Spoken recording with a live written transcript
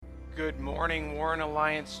Good morning, Warren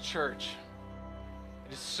Alliance Church.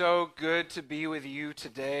 It is so good to be with you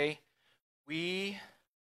today. We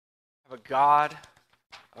have a God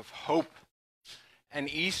of hope, and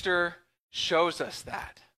Easter shows us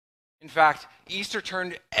that. In fact, Easter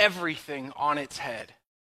turned everything on its head.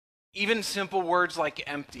 Even simple words like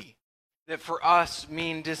empty, that for us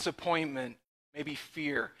mean disappointment, maybe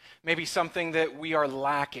fear, maybe something that we are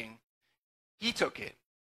lacking. He took it.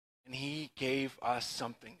 And he gave us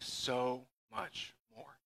something so much more.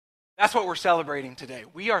 That's what we're celebrating today.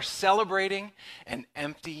 We are celebrating an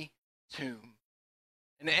empty tomb.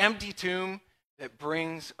 An empty tomb that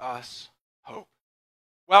brings us hope.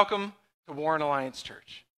 Welcome to Warren Alliance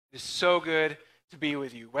Church. It is so good to be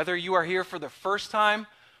with you. Whether you are here for the first time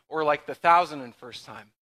or like the 1,001st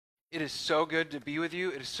time, it is so good to be with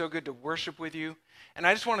you. It is so good to worship with you. And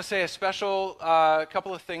I just want to say a special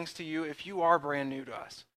couple of things to you if you are brand new to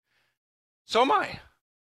us. So am I.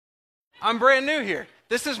 I'm brand new here.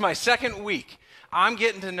 This is my second week. I'm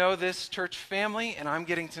getting to know this church family, and I'm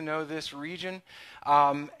getting to know this region,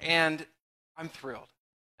 and I'm thrilled.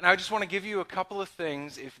 And I just want to give you a couple of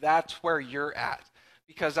things if that's where you're at,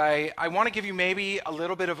 because I want to give you maybe a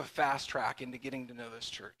little bit of a fast track into getting to know this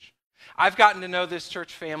church. I've gotten to know this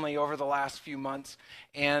church family over the last few months,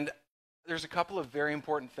 and there's a couple of very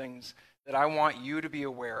important things that I want you to be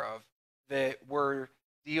aware of that were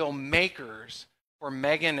deal makers for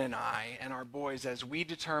Megan and I and our boys as we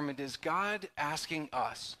determined, is God asking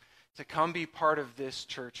us to come be part of this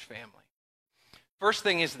church family? First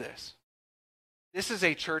thing is this. This is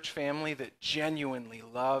a church family that genuinely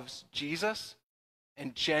loves Jesus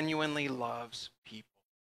and genuinely loves people.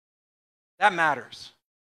 That matters.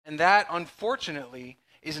 And that, unfortunately,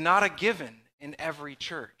 is not a given in every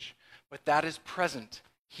church, but that is present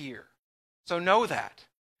here. So know that.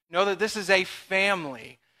 Know that this is a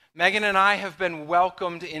family. Megan and I have been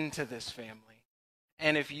welcomed into this family.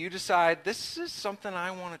 And if you decide this is something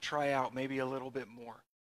I want to try out maybe a little bit more,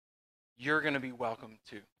 you're going to be welcome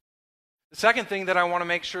too. The second thing that I want to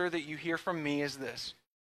make sure that you hear from me is this.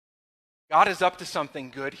 God is up to something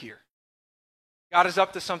good here. God is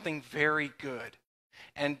up to something very good.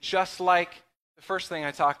 And just like the first thing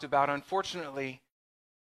I talked about, unfortunately,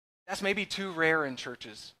 that's maybe too rare in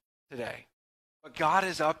churches today. But God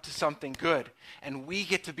is up to something good, and we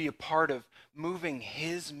get to be a part of moving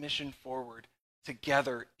his mission forward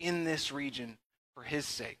together in this region for his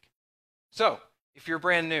sake. So, if you're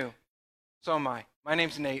brand new, so am I. My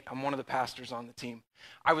name's Nate. I'm one of the pastors on the team.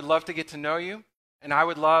 I would love to get to know you, and I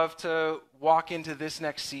would love to walk into this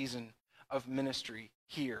next season of ministry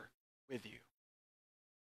here with you.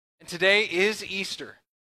 And today is Easter.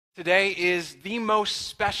 Today is the most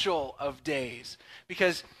special of days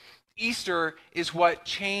because Easter is what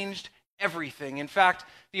changed everything. In fact,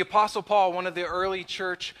 the Apostle Paul, one of the early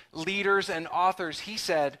church leaders and authors, he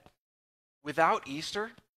said, without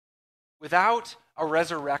Easter, without a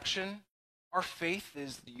resurrection, our faith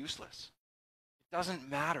is useless. It doesn't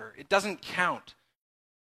matter. It doesn't count.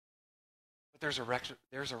 But there's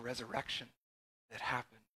a resurrection that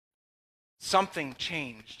happened. Something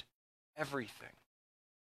changed everything.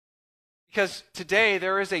 Because today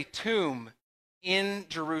there is a tomb in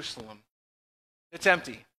Jerusalem. It's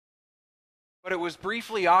empty. But it was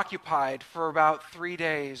briefly occupied for about 3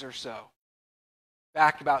 days or so,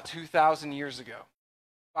 back about 2,000 years ago,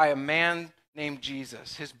 by a man named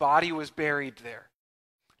Jesus. His body was buried there.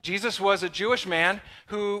 Jesus was a Jewish man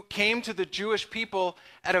who came to the Jewish people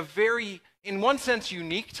at a very, in one sense,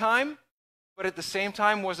 unique time, but at the same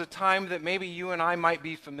time was a time that maybe you and I might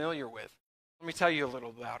be familiar with. Let me tell you a little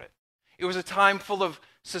about it. It was a time full of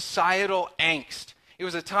societal angst. It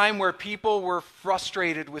was a time where people were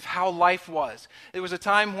frustrated with how life was. It was a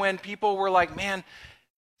time when people were like, man,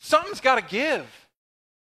 something's got to give.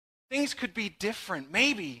 Things could be different.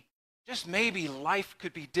 Maybe, just maybe, life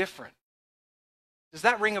could be different. Does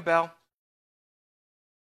that ring a bell?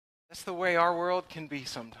 That's the way our world can be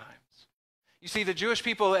sometimes. You see, the Jewish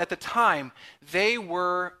people at the time, they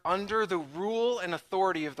were under the rule and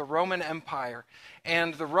authority of the Roman Empire.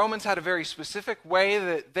 And the Romans had a very specific way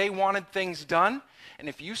that they wanted things done. And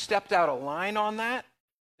if you stepped out of line on that,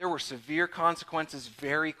 there were severe consequences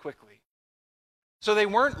very quickly. So they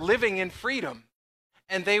weren't living in freedom.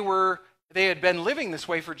 And they had been living this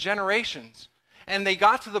way for generations. And they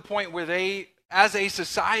got to the point where they, as a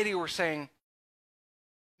society, were saying,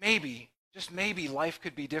 maybe, just maybe, life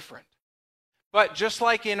could be different. But just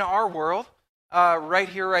like in our world, right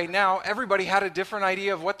here, right now, everybody had a different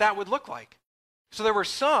idea of what that would look like. So there were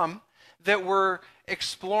some that were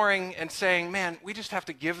exploring and saying, man, we just have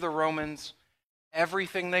to give the Romans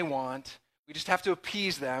everything they want. We just have to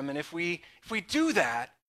appease them. And if we do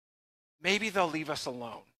that, maybe they'll leave us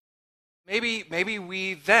alone. Maybe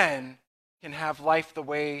we then can have life the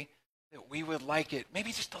way that we would like it.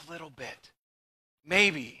 Maybe just a little bit.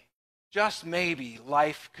 Maybe, just maybe,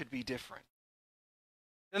 life could be different.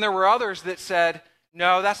 Then there were others that said,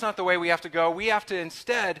 no, that's not the way we have to go. We have to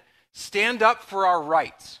instead stand up for our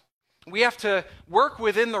rights. We have to work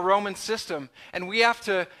within the Roman system, and we have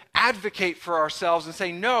to advocate for ourselves and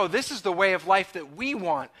say, no, this is the way of life that we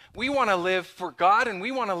want. We want to live for God, and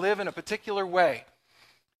we want to live in a particular way.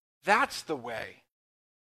 That's the way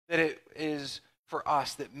that it is for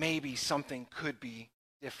us, that maybe something could be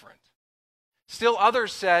different. Still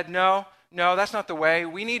others said, no, that's not the way.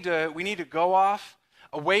 We need to go off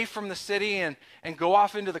away from the city and go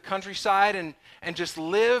off into the countryside and just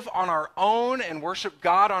live on our own and worship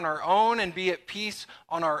God on our own and be at peace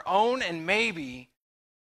on our own, and maybe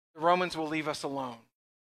the Romans will leave us alone.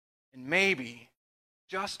 And maybe,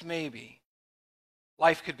 just maybe,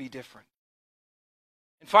 life could be different.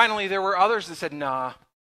 And finally, there were others that said, nah,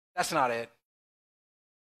 that's not it.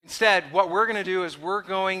 Instead, what we're going to do is we're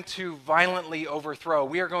going to violently overthrow.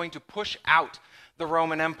 We are going to push out the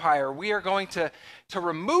Roman Empire. We are going to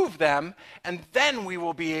remove them, and then we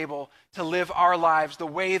will be able to live our lives the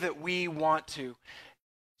way that we want to.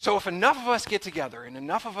 So if enough of us get together and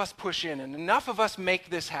enough of us push in and enough of us make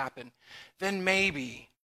this happen, then maybe,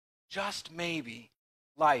 just maybe,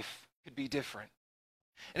 life could be different.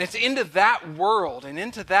 And it's into that world and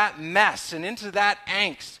into that mess and into that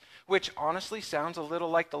angst, which honestly sounds a little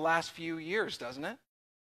like the last few years, doesn't it?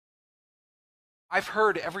 I've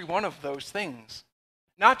heard every one of those things,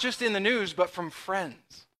 not just in the news, but from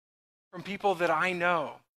friends, from people that I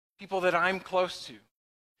know, people that I'm close to.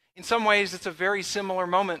 In some ways, it's a very similar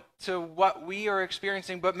moment to what we are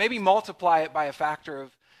experiencing, but maybe multiply it by a factor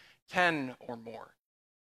of 10 or more.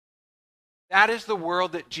 That is the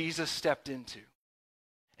world that Jesus stepped into.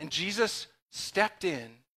 And Jesus stepped in,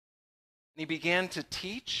 and he began to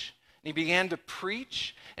teach, and he began to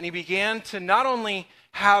preach, and he began to not only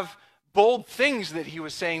have bold things that he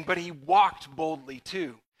was saying, but he walked boldly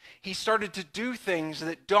too. He started to do things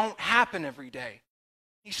that don't happen every day.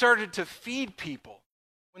 He started to feed people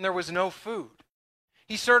when there was no food.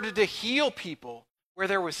 He started to heal people where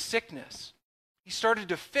there was sickness. He started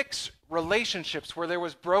to fix relationships where there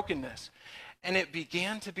was brokenness. And it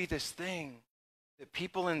began to be this thing that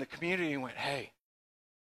people in the community went, hey,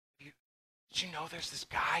 did you know there's this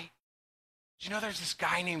guy? Did you know there's this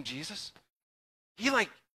guy named Jesus?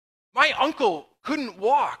 My uncle couldn't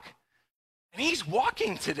walk, and he's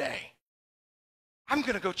walking today. I'm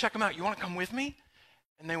going to go check him out. You want to come with me?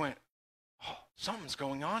 And they went, oh, something's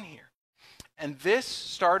going on here. And this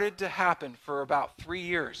started to happen for about 3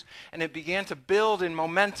 years, and it began to build in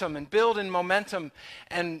momentum and build in momentum,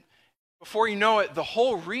 and before you know it, the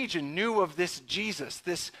whole region knew of this Jesus,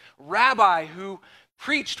 this rabbi who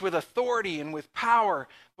preached with authority and with power,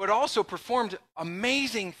 but also performed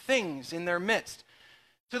amazing things in their midst,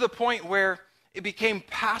 to the point where it became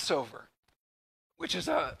Passover, which is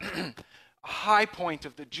a high point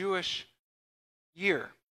of the Jewish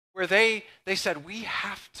year, where they said, we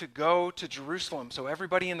have to go to Jerusalem. So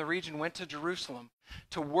everybody in the region went to Jerusalem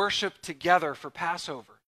to worship together for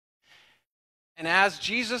Passover. And as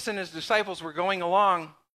Jesus and his disciples were going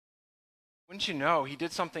along, wouldn't you know, he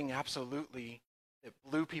did something absolutely that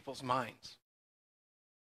blew people's minds.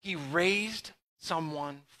 He raised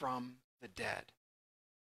someone from the dead.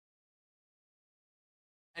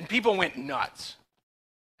 And people went nuts.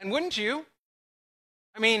 And wouldn't you?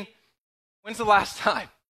 I mean, when's the last time?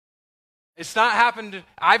 It's not happened.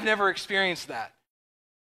 I've never experienced that.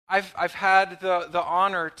 I've had the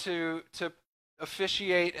honor to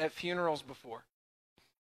officiate at funerals before.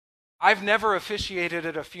 I've never officiated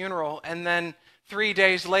at a funeral and then 3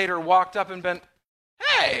 days later walked up and been,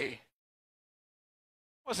 hey,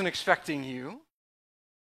 wasn't expecting you.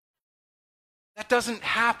 That doesn't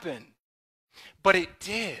happen. But it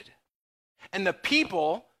did. And the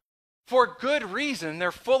people, for good reason,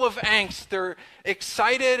 they're full of angst, they're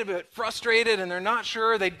excited but frustrated, and they're not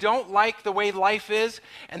sure, they don't like the way life is,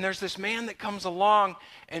 and there's this man that comes along,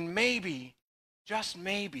 and maybe, just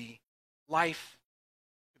maybe, life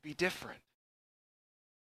could be different.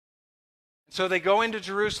 And so they go into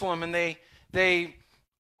Jerusalem, and they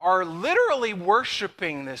are literally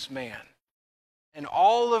worshiping this man. And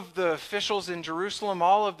all of the officials in Jerusalem,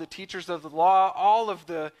 all of the teachers of the law,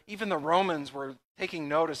 even the Romans were taking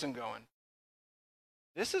notice and going,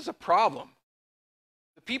 this is a problem.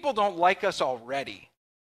 The people don't like us already.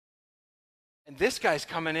 And this guy's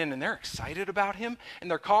coming in and they're excited about him.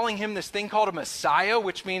 And they're calling him this thing called a Messiah,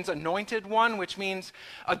 which means anointed one, which means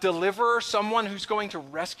a deliverer, someone who's going to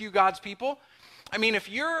rescue God's people. I mean, if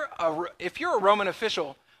you're a Roman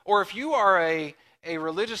official, or if you are a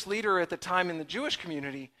religious leader at the time in the Jewish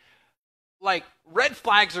community, like red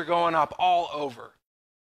flags are going up all over.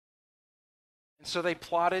 And so they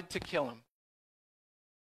plotted to kill him.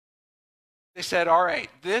 They said, all right,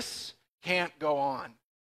 this can't go on.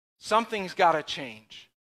 Something's got to change.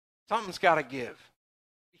 Something's got to give.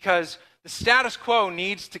 Because the status quo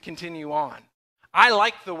needs to continue on. I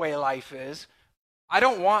like the way life is. I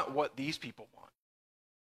don't want what these people want.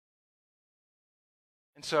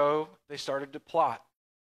 And so they started to plot.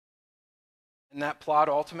 And that plot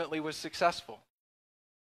ultimately was successful.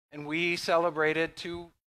 And we celebrated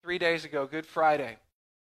 3 days ago, Good Friday.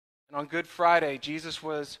 And on Good Friday, Jesus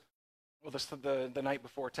was, well, the night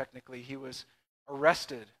before technically, he was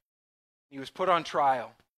arrested. He was put on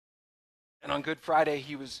trial. And on Good Friday,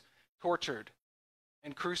 he was tortured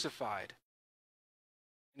and crucified.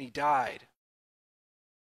 And he died.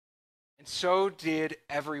 And so did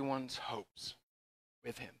everyone's hopes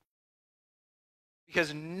with him.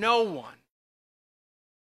 Because no one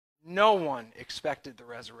expected the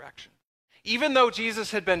resurrection. Even though Jesus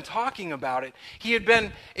had been talking about it, he had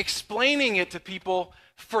been explaining it to people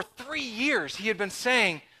for 3 years. He had been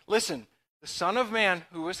saying, listen, the Son of Man,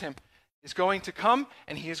 who is him, is going to come,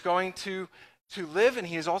 and he is going to live, and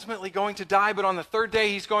he is ultimately going to die, but on the third day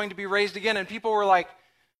he's going to be raised again. And people were like,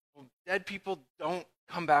 well, dead people don't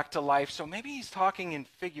come back to life, so maybe he's talking in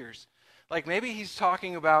figures. Like maybe he's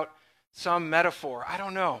talking about some metaphor. I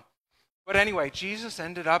don't know. But anyway, Jesus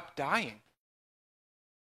ended up dying.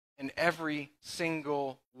 And every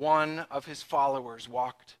single one of his followers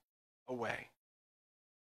walked away.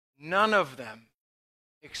 None of them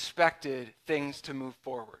expected things to move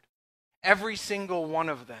forward. Every single one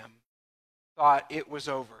of them thought it was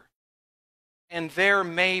over. And there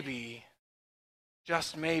maybe,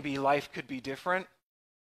 just maybe, life could be different,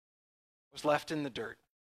 was left in the dirt.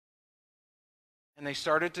 And they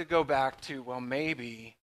started to go back to, well,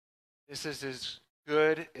 maybe this is as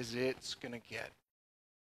good as it's going to get.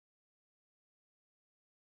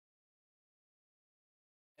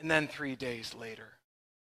 And then 3 days later,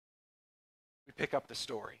 we pick up the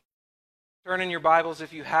story. Turn in your Bibles,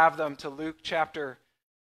 if you have them, to Luke chapter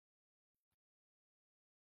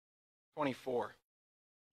 24.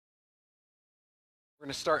 We're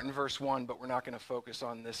going to start in verse 1, but we're not going to focus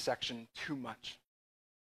on this section too much.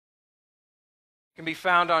 It can be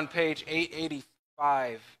found on page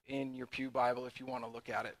 885 in your Pew Bible if you want to look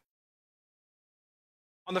at it.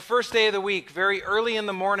 On the first day of the week, very early in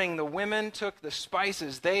the morning, the women took the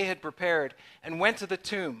spices they had prepared and went to the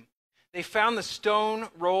tomb. They found the stone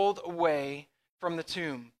rolled away from the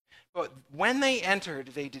tomb. But when they entered,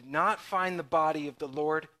 they did not find the body of the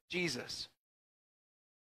Lord Jesus.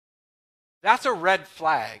 That's a red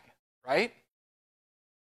flag, right?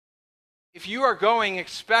 If you are going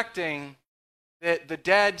expecting that the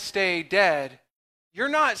dead stay dead, you're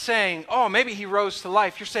not saying, oh, maybe he rose to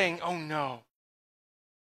life. You're saying, oh no.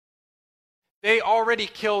 They already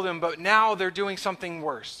killed him, but now they're doing something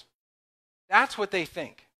worse. That's what they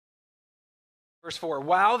think. Verse 4,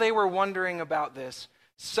 while they were wondering about this,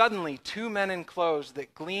 suddenly 2 men in clothes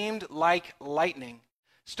that gleamed like lightning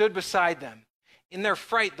stood beside them. In their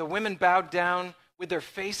fright, the women bowed down with their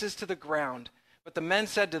faces to the ground. But the men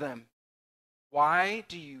said to them, why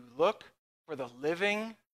do you look for the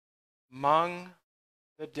living among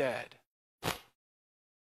the dead?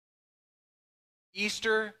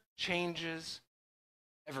 Easter changes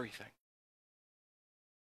everything.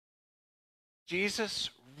 Jesus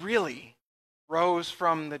really rose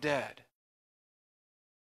from the dead.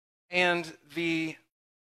 And the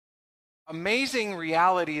amazing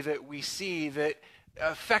reality that we see that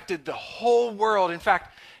affected the whole world. In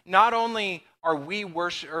fact, not only are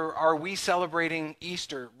we celebrating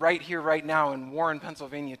Easter right here, right now in Warren,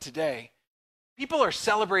 Pennsylvania today, people are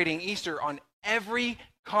celebrating Easter on every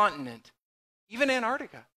continent, even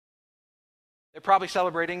Antarctica. They're probably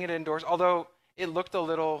celebrating it indoors, although it looked a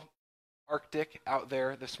little Arctic out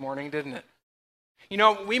there this morning, didn't it? You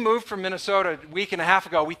know, we moved from Minnesota a week and a half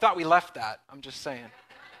ago. We thought we left that. I'm just saying.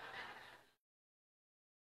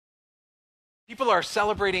 People are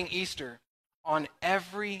celebrating Easter on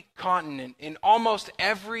every continent, in almost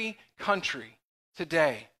every country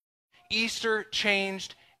today. Easter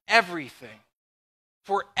changed everything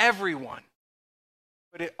for everyone.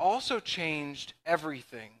 But it also changed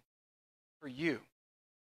everything for you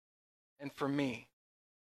and for me.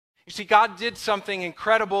 You see, God did something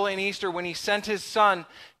incredible in Easter when he sent his Son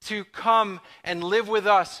to come and live with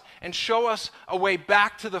us and show us a way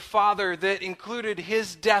back to the Father that included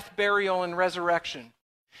his death, burial, and resurrection.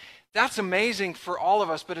 That's amazing for all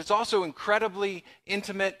of us, but it's also incredibly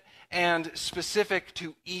intimate and specific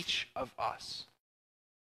to each of us.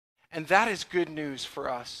 And that is good news for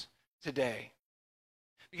us today.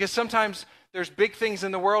 Because sometimes there's big things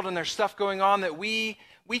in the world and there's stuff going on that we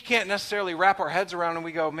can't necessarily wrap our heads around, and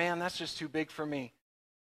we go, man, that's just too big for me.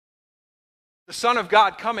 The Son of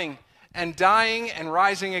God coming and dying and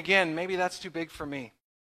rising again, maybe that's too big for me.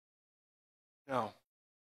 No.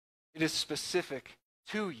 It is specific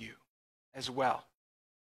to you as well.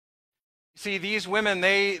 You see, these women,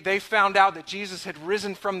 they found out that Jesus had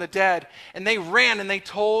risen from the dead, and they ran and they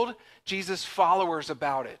told Jesus' followers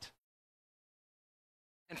about it.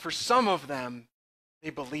 And for some of them,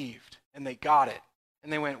 they believed and they got it.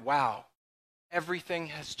 And they went, wow, everything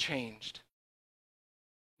has changed.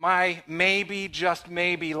 My maybe, just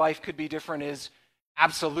maybe, life could be different is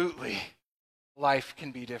absolutely life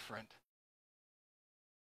can be different.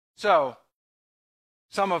 So,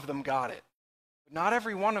 some of them got it, but not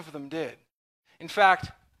every one of them did. In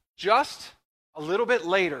fact, just a little bit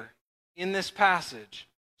later in this passage,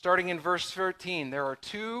 starting in verse 13, there are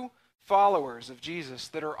two followers of Jesus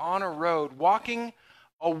that are on a road walking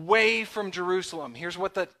away from Jerusalem. Here's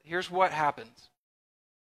what happens.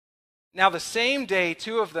 Now the same day,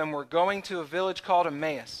 two of them were going to a village called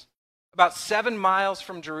Emmaus, about 7 miles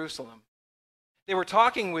from Jerusalem. They were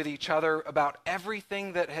talking with each other about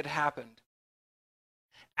everything that had happened.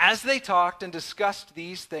 As they talked and discussed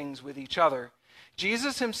these things with each other,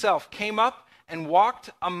 Jesus himself came up and walked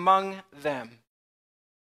among them.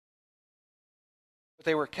 But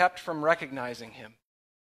they were kept from recognizing him.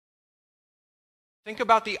 Think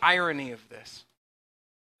about the irony of this.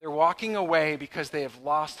 They're walking away because they have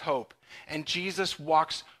lost hope, and Jesus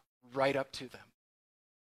walks right up to them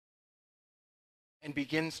and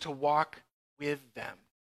begins to walk with them.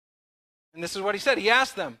 And this is what he said. He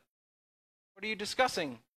asked them, "What are you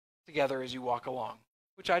discussing together as you walk along?"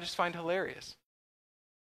 Which I just find hilarious.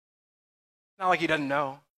 Not like he doesn't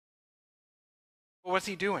know. But what's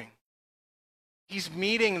he doing? He's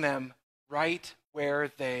meeting them right where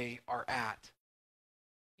they are at.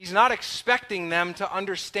 He's not expecting them to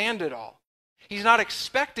understand it all. He's not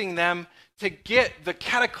expecting them to get the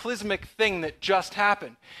cataclysmic thing that just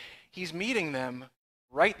happened. He's meeting them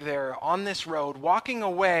right there on this road, walking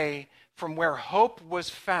away from where hope was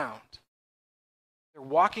found. They're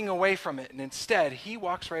walking away from it, and instead, he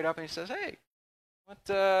walks right up and he says, "Hey, what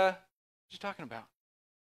you talking about?"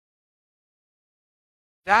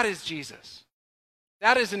 That is Jesus.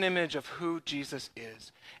 That is an image of who Jesus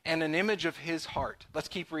is, and an image of his heart. Let's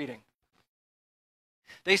keep reading.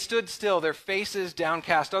 They stood still, their faces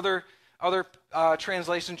downcast. Other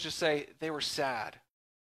translations just say they were sad.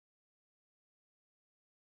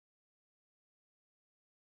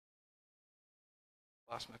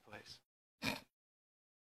 Lost my place. It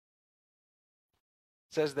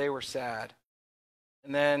says they were sad.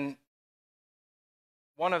 And then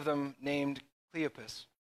one of them, named Cleopas,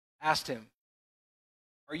 asked him,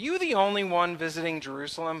 "Are you the only one visiting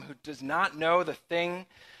Jerusalem who does not know the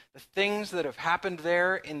things that have happened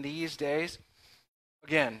there in these days?"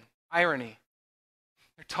 Again, irony.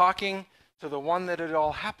 They're talking to the one that it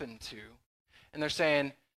all happened to, and they're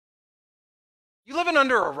saying, "You living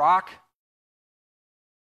under a rock?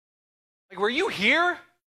 Like, were you here?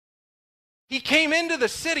 He came into the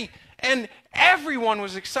city, and everyone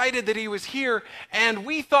was excited that he was here, and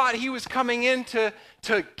we thought he was coming in to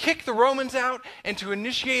kick the Romans out and to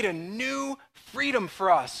initiate a new freedom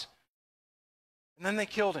for us. And then they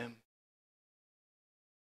killed him.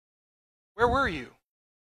 Where were you?"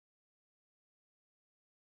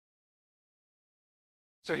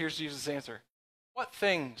 So here's Jesus' answer. What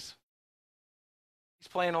things? He's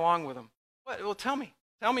playing along with them. What? Well, tell me.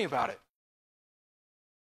 Tell me about it.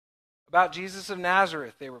 "About Jesus of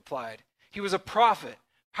Nazareth," they replied. "He was a prophet,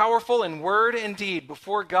 powerful in word and deed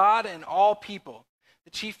before God and all people. The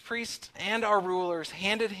chief priests and our rulers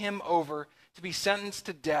handed him over to be sentenced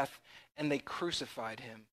to death, and they crucified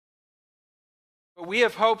him. But we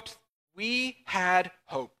had hoped.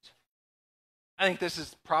 I think this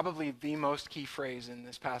is probably the most key phrase in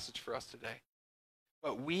this passage for us today.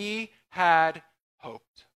 But we had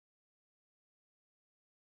hoped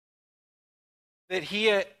that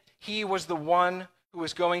he was the one who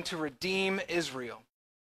was going to redeem Israel.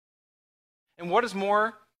 And what is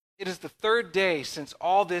more, it is the third day since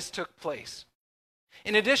all this took place.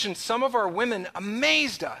 In addition, some of our women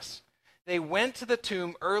amazed us. They went to the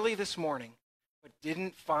tomb early this morning, but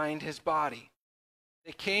didn't find his body.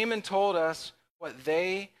 They came and told us what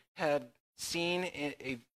they had seen,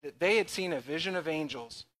 that they had seen a vision of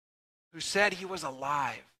angels who said he was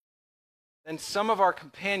alive. Then some of our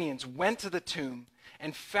companions went to the tomb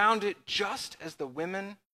and found it just as the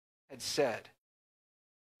women had said,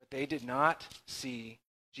 but but they did not see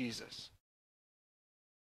Jesus.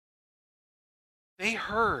 They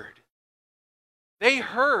heard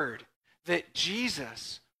that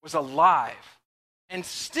Jesus was alive, and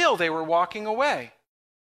still they were walking away.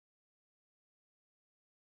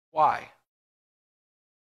 Why?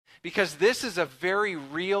 Because this is a very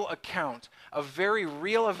real account of very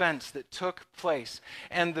real events that took place.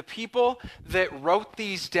 And the people that wrote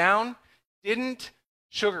these down didn't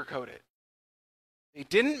sugarcoat it. They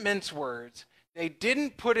didn't mince words. They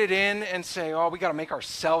didn't put it in and say, oh, we got to make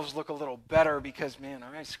ourselves look a little better because, man,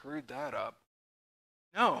 I screwed that up.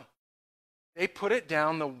 No. They put it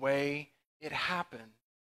down the way it happened.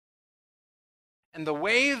 And the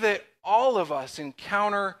way that all of us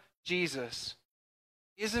encounter Jesus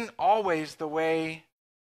isn't always the way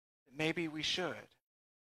that maybe we should.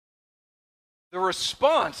 The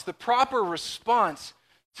response, the proper response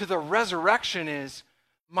to the resurrection is,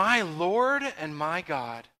 my Lord and my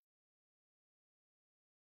God,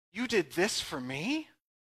 you did this for me?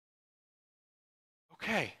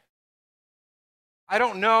 Okay. I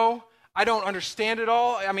don't know. I don't understand it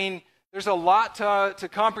all. I mean, there's a lot to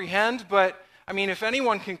comprehend, but I mean, if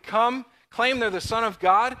anyone can come, claim they're the Son of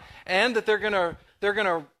God, and that they're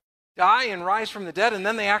gonna die and rise from the dead, and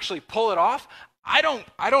then they actually pull it off, I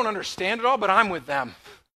don't understand it all, but I'm with them.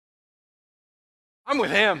 I'm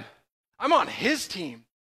with him. I'm on his team.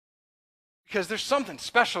 Because there's something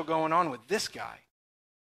special going on with this guy.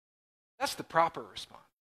 That's the proper response.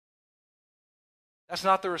 That's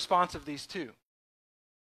not the response of these two.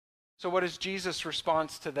 So what is Jesus'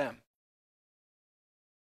 response to them?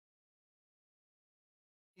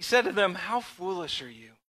 He said to them, how foolish are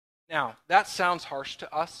you? Now, that sounds harsh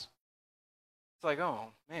to us. It's like, oh,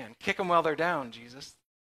 man, kick them while they're down, Jesus.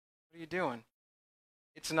 What are you doing?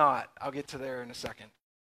 It's not. I'll get to there in a second.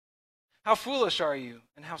 How foolish are you,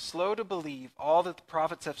 and how slow to believe all that the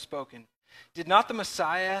prophets have spoken? Did not the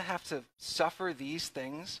Messiah have to suffer these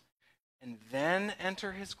things and then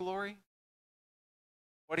enter his glory?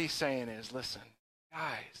 What he's saying is, listen,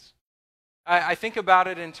 guys, I think about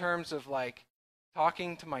it in terms of like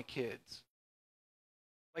talking to my kids.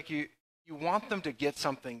 Like you want them to get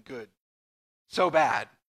something good so bad.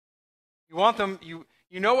 You want them, you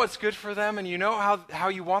know what's good for them, and you know how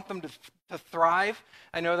you want them to thrive.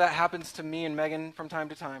 I know that happens to me and Megan from time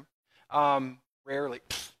to time. Rarely.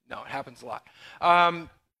 No, it happens a lot.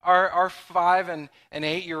 Our 5 and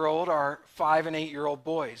 8-year-old are 5 and 8-year-old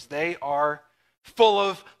boys. They are full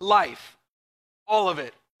of life. All of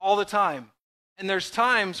it. All the time. And there's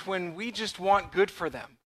times when we just want good for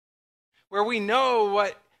them. Where we know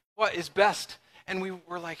what is best. And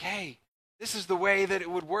we're like, hey, this is the way that it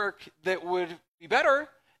would work that would be better.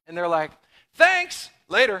 And they're like, thanks,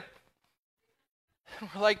 later. And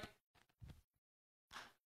we're like,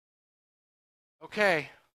 okay,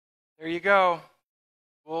 there you go.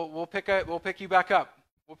 We'll pick you back up.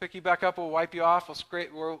 We'll pick you back up. We'll wipe you off.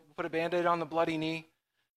 We'll put a Band-Aid on the bloody knee,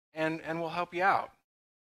 and we'll help you out.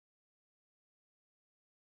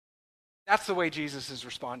 That's the way Jesus is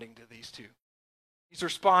responding to these two. He's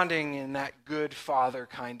responding in that good father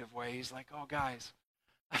kind of way. He's like, oh, guys,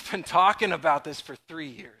 I've been talking about this for 3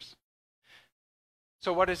 years.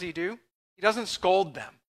 So what does he do? He doesn't scold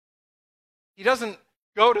them. He doesn't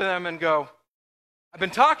go to them and go, I've been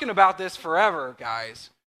talking about this forever,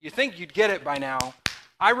 guys. You think you'd get it by now.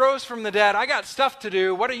 I rose from the dead. I got stuff to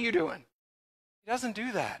do. What are you doing? He doesn't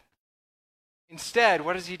do that. Instead,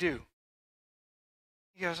 what does he do?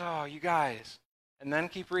 He goes, oh, you guys. And then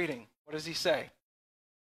keep reading. What does he say?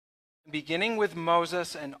 Beginning with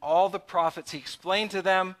Moses and all the prophets, he explained to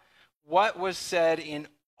them what was said in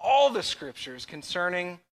all the scriptures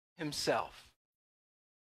concerning himself.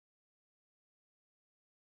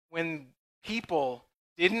 When people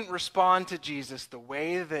didn't respond to Jesus the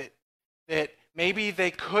way that maybe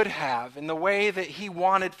they could have, in the way that he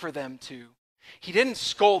wanted for them to, he didn't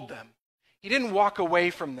scold them. He didn't walk away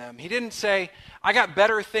from them. He didn't say, I got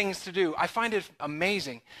better things to do. I find it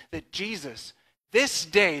amazing that Jesus, this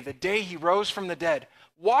day, the day he rose from the dead,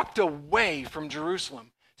 walked away from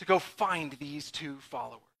Jerusalem to go find these two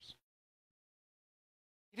followers.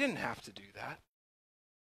 He didn't have to do that.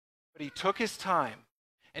 But he took his time,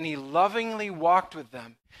 and he lovingly walked with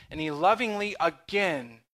them, and he lovingly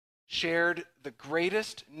again shared the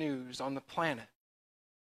greatest news on the planet.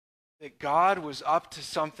 That God was up to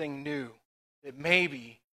something new, that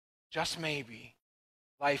maybe, just maybe,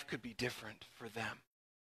 life could be different for them.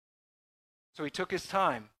 So he took his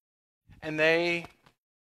time, and they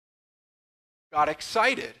got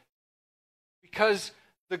excited because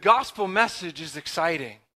the gospel message is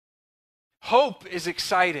exciting. Hope is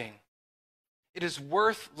exciting. It is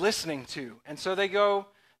worth listening to. And so they go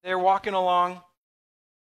They're walking along.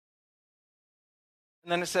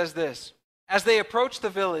 And then it says this: as they approached the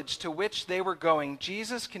village to which they were going,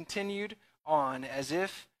 Jesus continued on as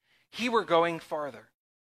if he were going farther.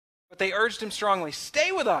 But they urged him strongly,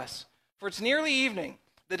 "Stay with us, for it's nearly evening.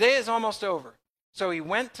 The day is almost over." So he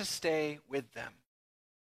went to stay with them.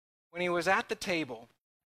 When he was at the table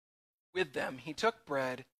with them, he took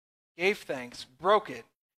bread, gave thanks, broke it,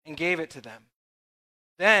 and gave it to them.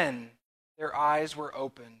 Then their eyes were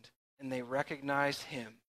opened, and they recognized him,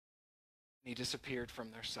 and he disappeared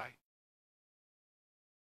from their sight.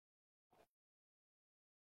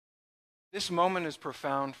 This moment is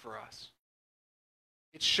profound for us.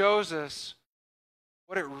 It shows us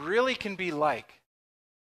what it really can be like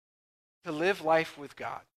to live life with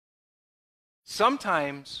God.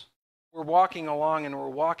 Sometimes we're walking along and we're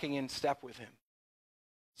walking in step with him.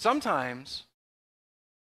 Sometimes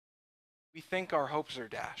we think our hopes are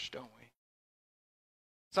dashed, don't we?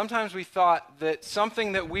 Sometimes we thought that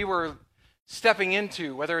something that we were stepping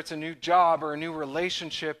into, whether it's a new job or a new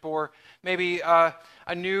relationship or maybe a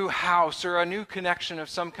new house or a new connection of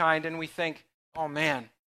some kind, and we think, oh man,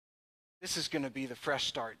 this is going to be the fresh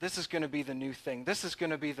start. This is going to be the new thing. This is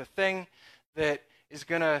going to be the thing that is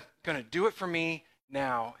going to do it for me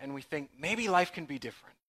now. And we think maybe life can be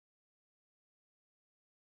different.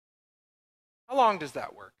 How long does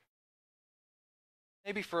that work?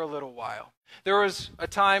 Maybe for a little while. There was a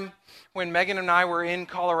time when Megan and I were in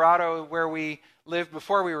Colorado, where we lived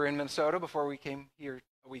before we were in Minnesota, before we came here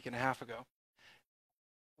a week and a half ago,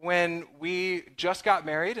 when we just got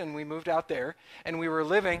married and we moved out there, and we were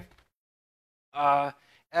living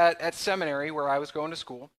at seminary where I was going to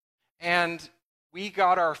school, and we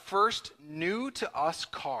got our first new to us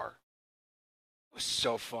car. It was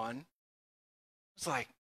so fun. It was like,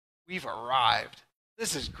 we've arrived.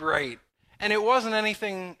 This is great. And it wasn't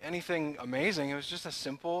anything amazing. It was just a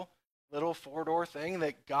simple little four-door thing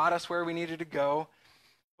that got us where we needed to go.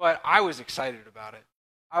 But I was excited about it.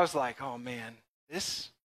 I was like, oh man, this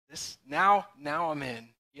now I'm in,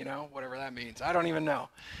 whatever that means. I don't even know.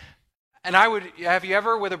 And have you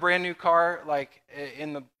ever, with a brand new car, like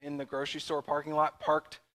in the grocery store parking lot,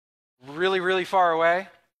 parked really, really far away?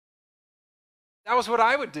 That was what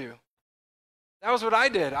I would do. That was what I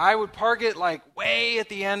did. I would park it like way at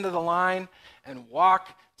the end of the line and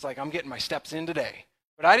walk. It's like, I'm getting my steps in today.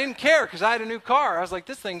 But I didn't care because I had a new car. I was like,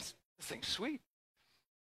 this thing's sweet.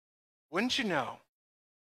 Wouldn't you know?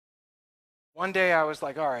 One day I was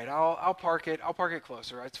like, all right, I'll park it. I'll park it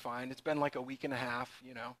closer. It's fine. It's been like a week and a half,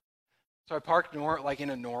 So I parked like in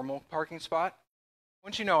a normal parking spot.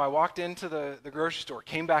 Wouldn't you know, I walked into the grocery store,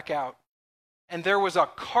 came back out, and there was a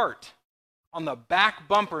cart on the back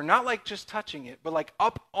bumper, not like just touching it, but like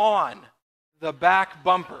up on the back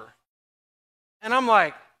bumper. And I'm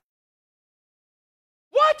like,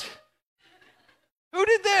 what? Who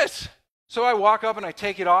did this? So I walk up and I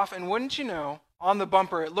take it off, and wouldn't you know, on the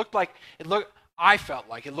bumper, I felt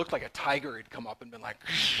like it looked like a tiger had come up and been like,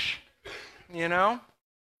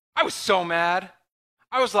 I was so mad.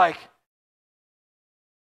 I was like,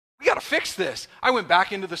 we got to fix this. I went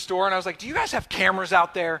back into the store and I was like, do you guys have cameras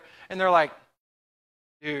out there? And they're like,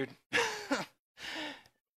 dude,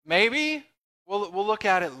 maybe we'll look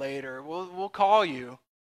at it later. We'll call you.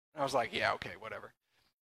 And I was like, yeah, okay, whatever.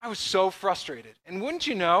 I was so frustrated. And wouldn't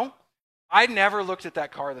you know, I never looked at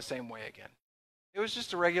that car the same way again. It was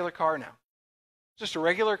just a regular car now. Just a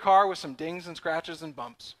regular car with some dings and scratches and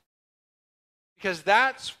bumps. Because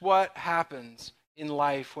that's what happens in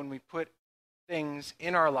life when we put things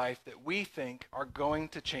in our life that we think are going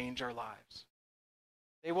to change our lives.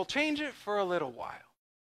 They will change it for a little while.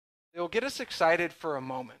 They will get us excited for a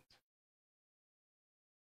moment.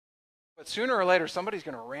 But sooner or later, somebody's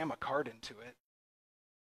going to ram a cart into it.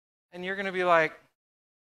 And you're going to be like,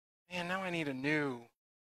 man, now I need a new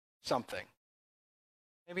something.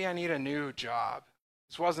 Maybe I need a new job.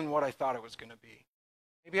 This wasn't what I thought it was going to be.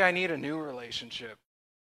 Maybe I need a new relationship.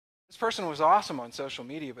 This person was awesome on social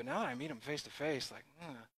media, but now that I meet him face to face, like,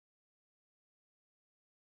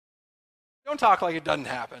 Don't talk like it doesn't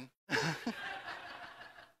happen.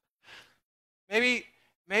 Maybe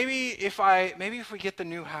if we get the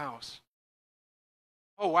new house.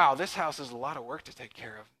 Oh wow, this house is a lot of work to take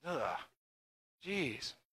care of. Ugh.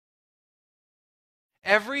 Jeez.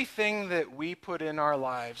 Everything that we put in our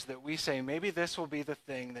lives that we say, maybe this will be the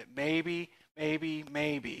thing that maybe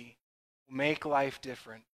will make life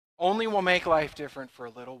different, only will make life different for a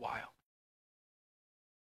little while.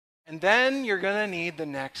 And then you're going to need the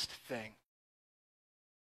next thing.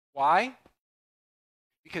 Why?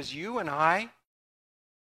 Because you and I,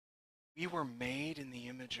 we were made in the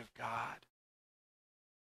image of God.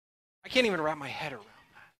 I can't even wrap my head around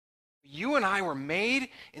that. You and I were made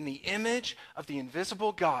in the image of the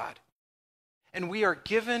invisible God, and we are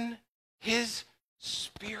given his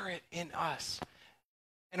Spirit in us.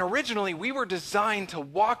 And originally, we were designed to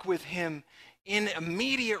walk with him in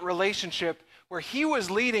immediate relationship where he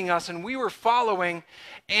was leading us and we were following,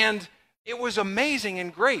 and it was amazing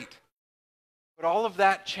and great. But all of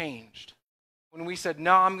that changed when we said,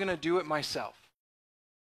 no, I'm going to do it myself.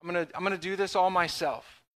 I'm going to do this all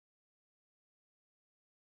myself.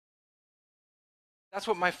 That's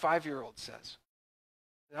what my 5-year-old says.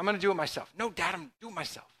 I'm going to do it myself. No, Dad, I'm going to do it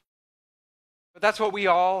myself. But that's what we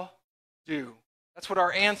all do. That's what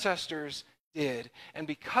our ancestors did. And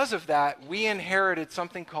because of that, we inherited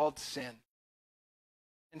something called sin.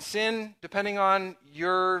 And sin, depending on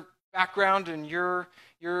your background and your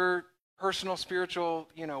personal spiritual,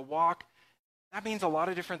 walk, that means a lot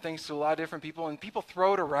of different things to a lot of different people, and people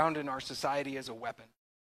throw it around in our society as a weapon.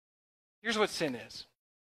 Here's what sin is.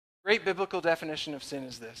 Great biblical definition of sin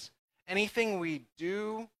is this: anything we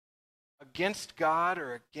do against God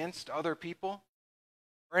or against other people,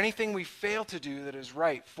 or anything we fail to do that is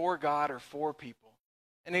right for God or for people.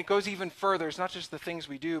 And it goes even further. It's not just the things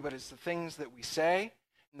we do, but it's the things that we say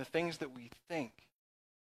and the things that we think.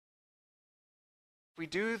 If we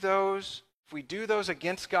do those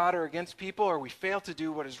against God or against people, or we fail to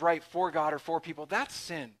do what is right for God or for people, that's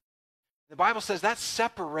sin. The Bible says that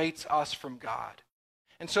separates us from God.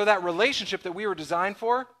 And so that relationship that we were designed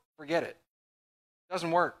for, forget it. It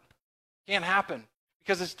doesn't work. Can't happen.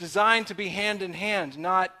 Because it's designed to be hand in hand,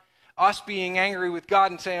 not us being angry with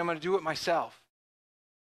God and saying, I'm going to do it myself.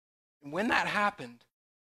 And when that happened,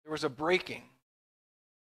 there was a breaking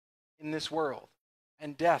in this world,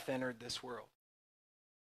 and death entered this world.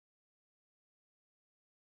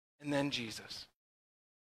 And then Jesus.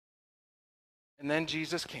 And then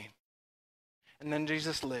Jesus came. And then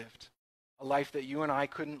Jesus lived a life that you and I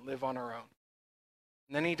couldn't live on our own.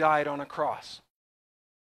 And then he died on a cross.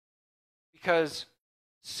 Because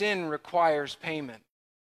sin requires payment.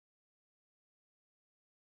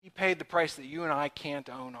 He paid the price that you and I can't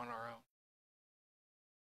own on our own.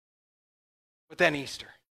 But then Easter.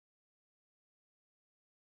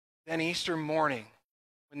 Then Easter morning,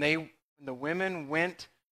 when the women went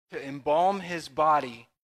to embalm his body,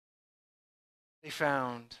 they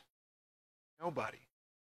found nobody.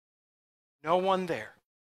 No one there.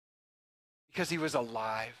 Because he was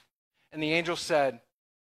alive. And the angel said,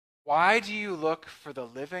 why do you look for the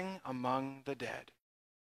living among the dead?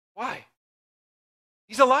 Why?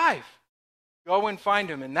 He's alive. Go and find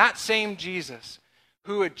him. And that same Jesus,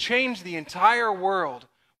 who had changed the entire world,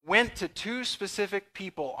 went to 2 specific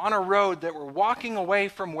people on a road that were walking away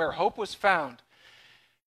from where hope was found.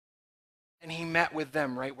 And he met with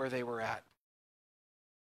them right where they were at.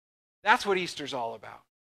 That's what Easter's all about.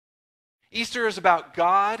 Easter is about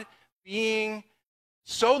God being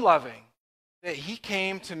so loving that he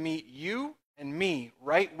came to meet you and me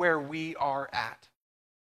right where we are at.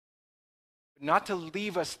 Not to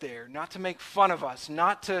leave us there, not to make fun of us,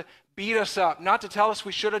 not to beat us up, not to tell us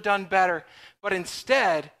we should have done better, but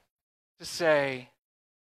instead to say,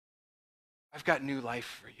 I've got new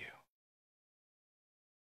life for you.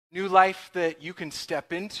 New life that you can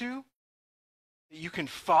step into, that you can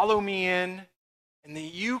follow me in, and that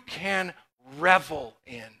you can revel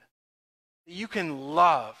in, that you can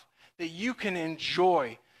love, that you can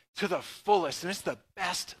enjoy to the fullest, and it's the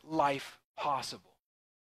best life possible.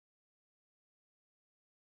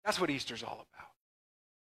 That's what Easter's all about.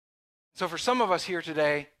 So for some of us here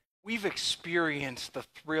today, we've experienced the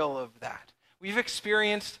thrill of that. We've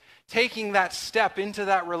experienced taking that step into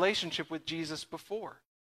that relationship with Jesus before.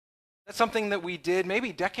 That's something that we did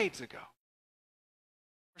maybe decades ago.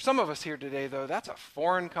 For some of us here today, though, that's a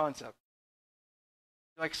foreign concept.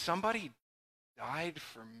 Like, somebody died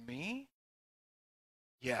for me?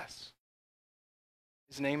 Yes.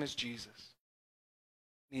 His name is Jesus.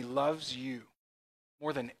 And he loves you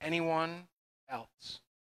more than anyone else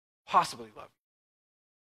possibly love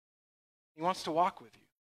you. He wants to walk with you.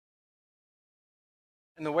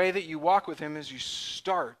 And the way that you walk with him is you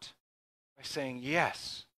start by saying,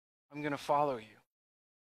 yes, I'm going to follow you.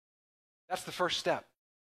 That's the first step.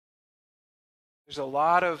 There's a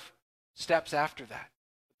lot of steps after that.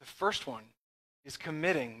 But the first one is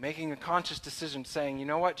committing, making a conscious decision, saying, you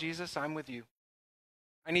know what, Jesus, I'm with you.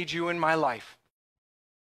 I need you in my life.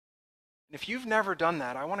 And if you've never done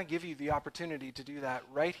that, I want to give you the opportunity to do that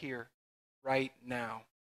right here, right now.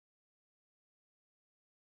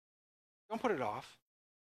 Don't put it off.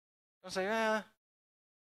 Don't say,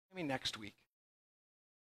 maybe next week.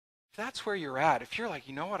 If that's where you're at, if you're like,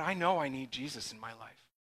 you know what, I know I need Jesus in my life.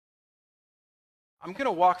 I'm going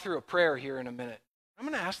to walk through a prayer here in a minute. I'm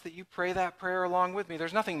going to ask that you pray that prayer along with me.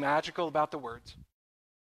 There's nothing magical about the words.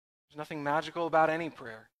 There's nothing magical about any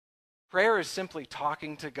prayer. Prayer is simply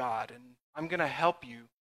talking to God, and I'm going to help you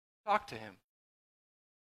talk to him.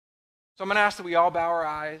 So I'm going to ask that we all bow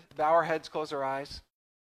our heads, close our eyes.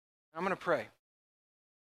 I'm going to pray.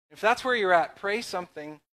 If that's where you're at, pray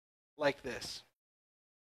something like this.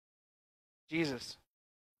 Jesus,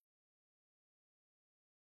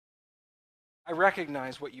 I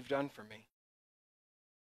recognize what you've done for me.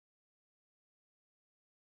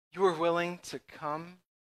 You are willing to come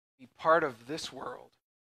be part of this world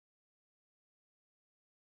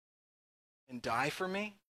and die for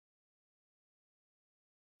me.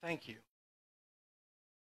 Thank you.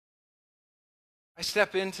 I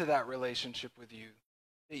step into that relationship with you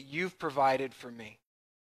that you've provided for me.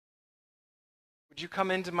 Would you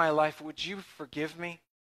come into my life? Would you forgive me?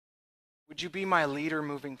 Would you be my leader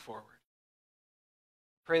moving forward?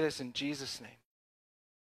 Pray this in Jesus' name.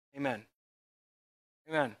 Amen.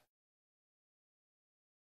 Amen.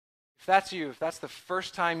 If that's you, if that's the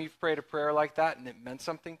first time you've prayed a prayer like that and it meant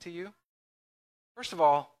something to you, first of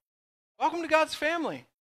all, welcome to God's family.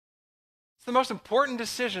 It's the most important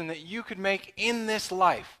decision that you could make in this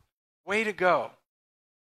life. Way to go.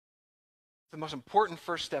 It's the most important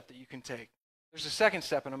first step that you can take. There's a second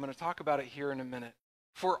step, and I'm going to talk about it here in a minute.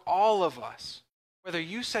 For all of us, whether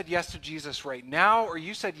you said yes to Jesus right now or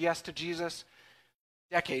you said yes to Jesus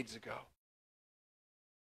decades ago,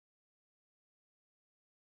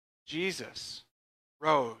 Jesus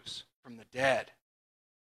rose from the dead.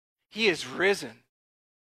 He is risen.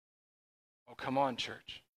 Oh, come on,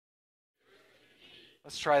 church.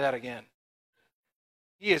 Let's try that again.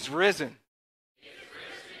 He is risen.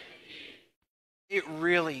 It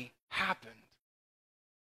really happened.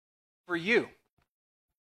 For you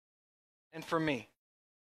and for me.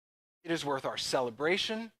 It is worth our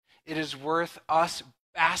celebration. It is worth us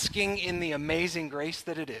basking in the amazing grace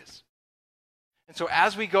that it is. And so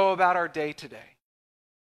as we go about our day today,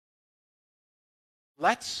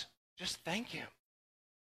 let's just thank him.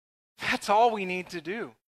 That's all we need to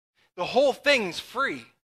do. The whole thing's free.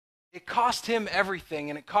 It cost him everything,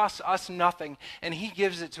 and it costs us nothing, and he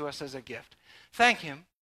gives it to us as a gift. Thank him.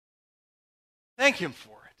 Thank him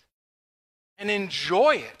for it. And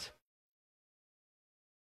enjoy it.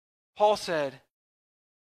 Paul said,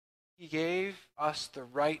 he gave us the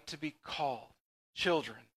right to be called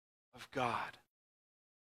children of God.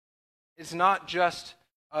 It's not just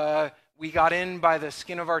we got in by the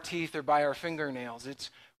skin of our teeth or by our fingernails.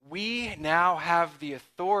 It's we now have the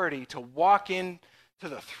authority to walk in to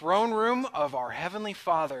the throne room of our Heavenly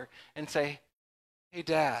Father and say, hey,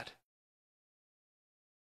 Dad,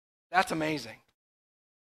 that's amazing.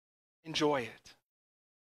 Enjoy it.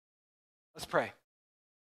 Let's pray.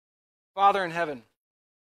 Father in heaven,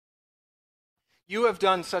 you have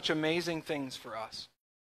done such amazing things for us.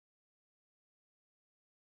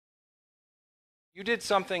 You did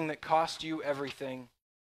something that cost you everything,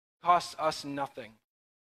 cost us nothing,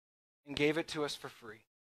 and gave it to us for free.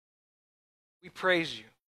 We praise you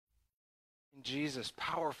in Jesus'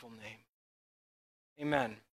 powerful name. Amen.